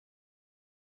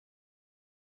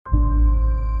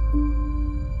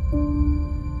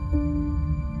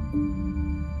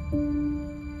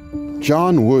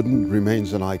John Wooden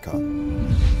remains an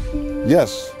icon.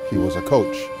 Yes, he was a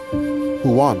coach who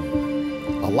won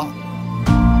a lot.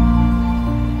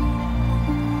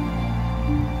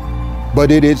 But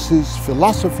it is his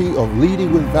philosophy of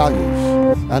leading with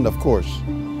values and, of course,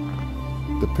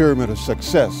 the pyramid of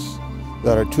success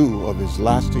that are two of his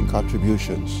lasting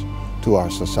contributions to our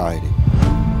society.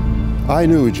 I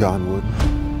knew John Wooden,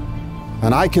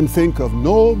 and I can think of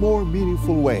no more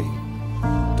meaningful way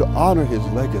to honor his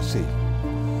legacy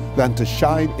than to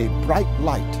shine a bright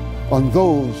light on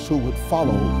those who would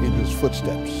follow in his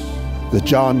footsteps, the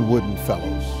John Wooden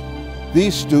Fellows.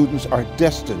 These students are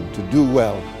destined to do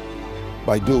well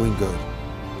by doing good,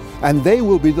 and they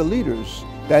will be the leaders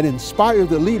that inspire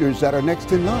the leaders that are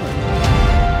next in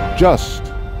line,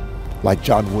 just like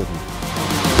John Wooden.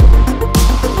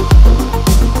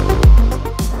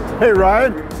 Hey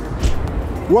Ryan,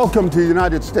 welcome to the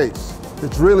United States.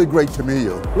 It's really great to meet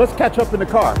you. Let's catch up in the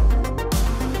car.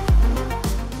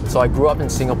 So I grew up in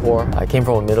Singapore. I came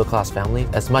from a middle-class family.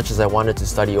 As much as I wanted to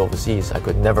study overseas, I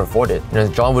could never afford it.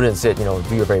 John Wooden said,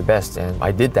 do your very best, and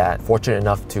I did that. Fortunate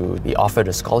enough to be offered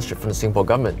a scholarship from the Singapore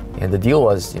government. And the deal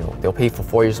was, they'll pay for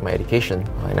 4 years of my education,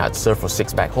 and I'd serve for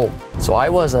 6 back home. So I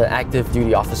was an active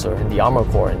duty officer in the Armor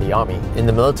Corps in the Army. In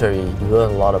the military, you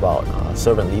learn a lot about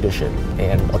servant leadership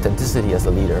and authenticity as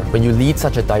a leader. When you lead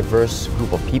such a diverse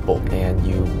group of people and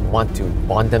you want to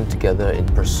bond them together in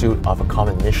pursuit of a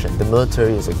common mission, the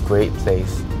military is a great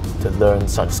place to learn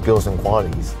such skills and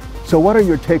qualities. So what are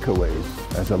your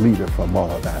takeaways as a leader from all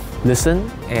of that? Listen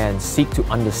and seek to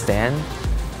understand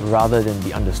rather than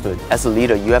be understood. As a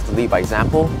leader, you have to lead by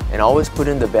example and always put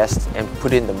in the best and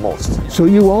put in the most. So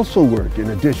you also work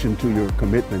in addition to your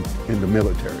commitment in the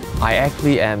military? I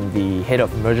actually am the head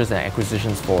of mergers and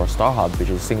acquisitions for StarHub, which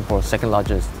is Singapore's second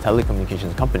largest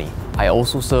telecommunications company. I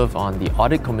also serve on the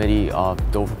audit committee of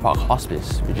Dover Park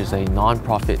Hospice, which is a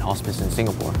non-profit hospice in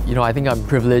Singapore. I think I'm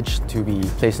privileged to be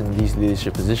placed in these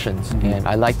leadership positions, and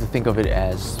I like to think of it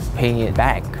as paying it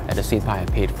back at the same time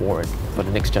I paid forward for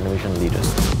the next generation of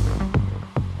leaders.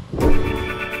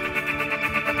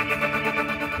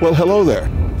 Well, hello there.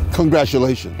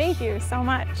 Congratulations. Thank you so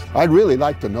much. I'd really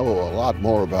like to know a lot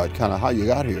more about kind of how you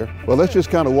got here. Well, let's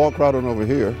just kind of walk right on over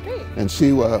here and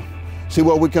see what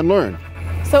we can learn.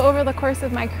 So over the course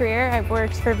of my career, I've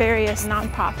worked for various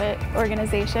nonprofit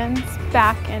organizations.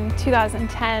 Back in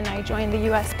 2010, I joined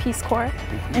the US Peace Corps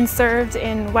and served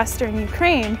in Western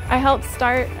Ukraine. I helped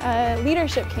start a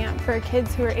leadership camp for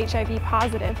kids who are HIV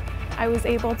positive. I was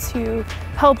able to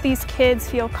help these kids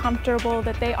feel comfortable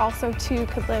that they also too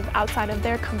could live outside of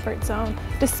their comfort zone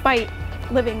despite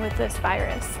living with this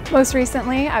virus. Most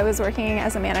recently, I was working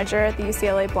as a manager at the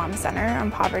UCLA Center on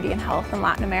Poverty and Health in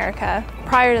Latin America.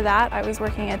 Prior to that, I was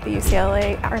working at the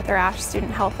UCLA Arthur Ashe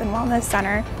Student Health and Wellness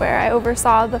Center, where I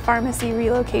oversaw the pharmacy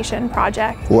relocation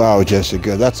project. Wow,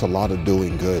 Jessica, that's a lot of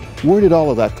doing good. Where did all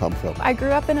of that come from? I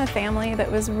grew up in a family that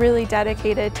was really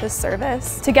dedicated to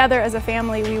service. Together as a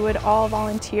family, we would all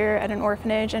volunteer at an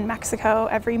orphanage in Mexico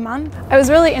every month. I was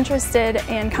really interested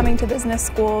in coming to business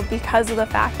school because of the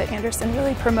fact that Anderson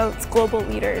really promotes global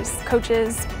leaders.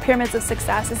 Coaches, Pyramids of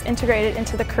Success is integrated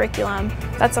into the curriculum.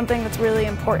 That's something that's really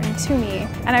important to me.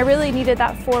 And I really needed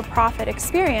that for-profit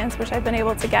experience, which I've been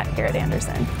able to get here at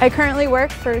Anderson. I currently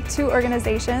work for 2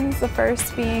 organizations, the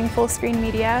first being Full Screen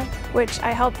Media, which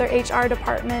I help their HR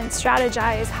department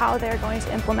strategize how they're going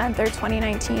to implement their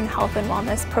 2019 health and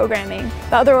wellness programming.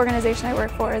 The other organization I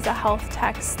work for is a health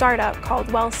tech startup called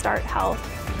WellStart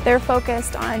Health. They're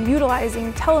focused on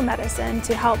utilizing telemedicine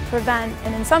to help prevent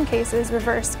and in some cases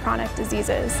reverse chronic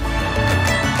diseases.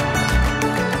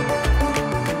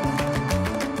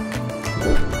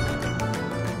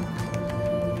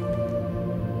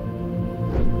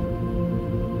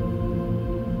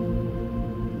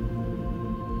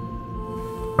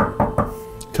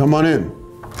 Come on in.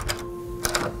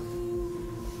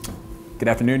 Good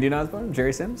afternoon, Dean Osborne.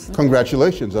 Gerry Sims.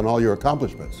 Congratulations on all your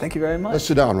accomplishments. Thank you very much. Let's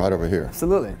sit down right over here.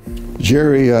 Absolutely.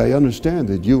 Gerry, I understand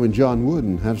that you and John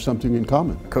Wooden have something in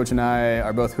common. Coach and I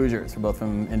are both Hoosiers. We're both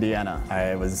from Indiana.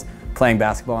 I was playing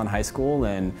basketball in high school,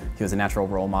 and he was a natural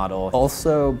role model.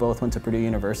 Also, both went to Purdue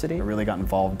University. I really got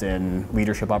involved in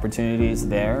leadership opportunities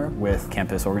there with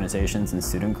campus organizations and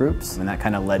student groups, and that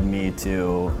kind of led me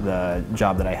to the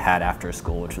job that I had after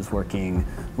school, which was working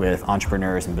with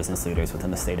entrepreneurs and business leaders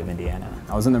within the state of Indiana.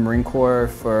 I was in the Marine Corps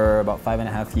for about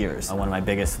 5.5 years. One of my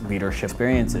biggest leadership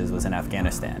experiences was in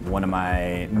Afghanistan. One of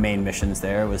my main missions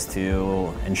there was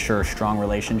to ensure strong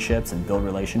relationships and build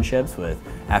relationships with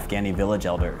Afghani village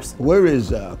elders. Where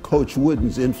is Coach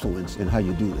Wooden's influence in how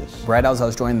you do this? Right as I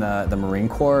was joining the Marine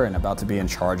Corps and about to be in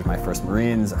charge of my first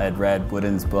Marines, I had read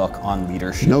Wooden's book on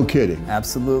leadership. No kidding.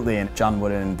 Absolutely, and John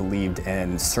Wooden believed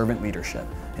in servant leadership.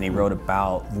 And he wrote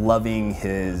about loving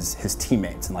his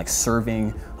teammates and like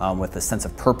serving with a sense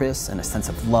of purpose and a sense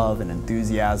of love and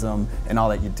enthusiasm and all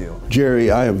that you do.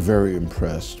 Gerry, I am very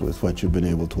impressed with what you've been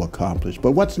able to accomplish,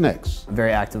 but what's next? I'm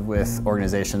very active with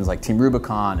organizations like Team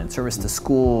Rubicon and Service to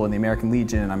School and the American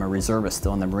Legion, and I'm a reservist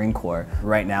still in the Marine Corps.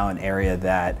 Right now, an area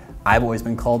that I've always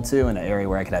been called to and an area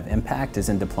where I could have impact is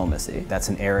in diplomacy. That's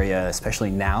an area, especially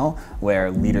now, where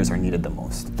leaders are needed the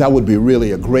most. That would be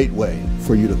really a great way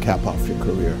for you to cap off your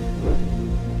career.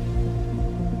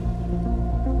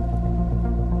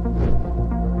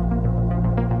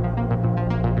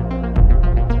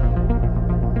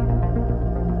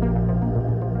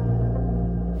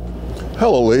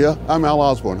 Hello, Leah. I'm Al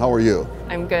Osborne. How are you?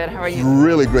 I'm good. How are you?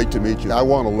 Really great to meet you. I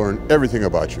want to learn everything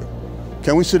about you.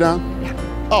 Can we sit down? Yeah.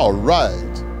 All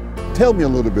right. Tell me a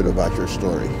little bit about your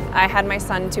story. I had my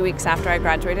son 2 weeks after I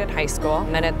graduated high school,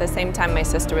 and then at the same time my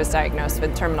sister was diagnosed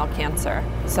with terminal cancer.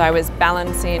 So I was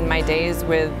balancing my days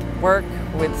with work,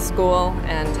 with school,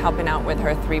 and helping out with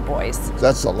her 3 boys.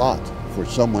 That's a lot for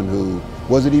someone who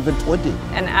wasn't even 20.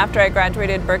 And after I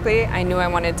graduated Berkeley, I knew I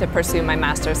wanted to pursue my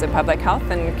master's in public health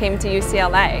and came to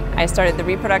UCLA. I started the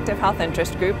reproductive health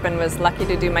interest group and was lucky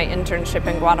to do my internship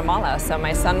in Guatemala. So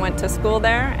my son went to school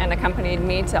there and accompanied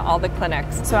me to all the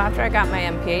clinics. So after I got my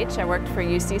MPH, I worked for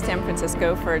UC San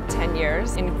Francisco for 10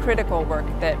 years in critical work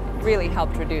that really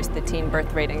helped reduce the teen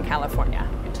birth rate in California.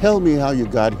 Tell me how you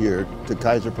got here to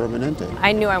Kaiser Permanente.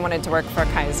 I knew I wanted to work for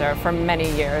Kaiser for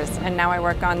many years, and now I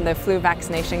work on the flu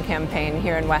vaccination campaign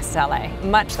here in West LA.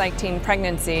 Much like teen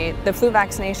pregnancy, the flu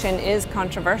vaccination is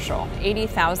controversial.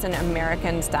 80,000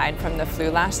 Americans died from the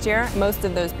flu last year. Most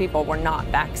of those people were not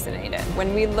vaccinated.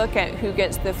 When we look at who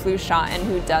gets the flu shot and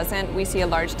who doesn't, we see a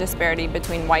large disparity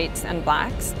between whites and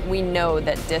blacks. We know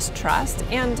that distrust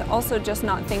and also just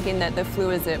not thinking that the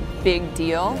flu is a big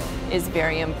deal is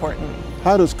very important.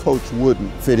 How does Coach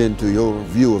Wooden fit into your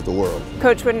view of the world?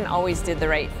 Coach Wooden always did the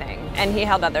right thing, and he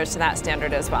held others to that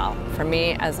standard as well. For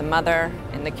me, as a mother,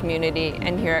 in the community,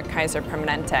 and here at Kaiser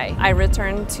Permanente. I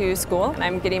returned to school, and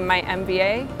I'm getting my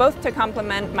MBA, both to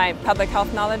complement my public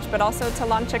health knowledge, but also to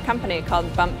launch a company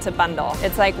called Bump to Bundle.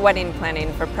 It's like wedding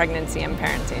planning for pregnancy and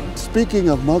parenting. Speaking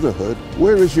of motherhood,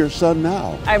 where is your son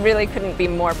now? I really couldn't be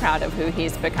more proud of who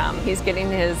he's become. He's getting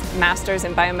his master's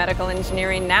in biomedical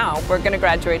engineering now. We're going to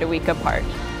graduate a week apart.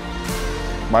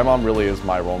 My mom really is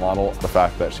my role model. The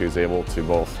fact that she was able to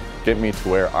both get me to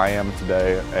where I am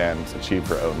today and achieve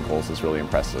her own goals is really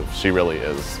impressive. She really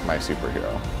is my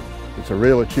superhero. It's a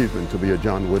real achievement to be a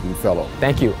John Wooden Fellow.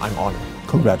 Thank you. I'm honored.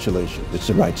 Congratulations. It's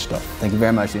the right stuff. Thank you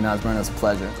very much, Dean Osborne. It was a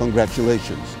pleasure.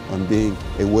 Congratulations on being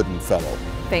a Wooden Fellow.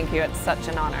 Thank you. It's such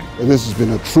an honor. This has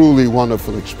been a truly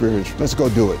wonderful experience. Let's go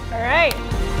do it. All right.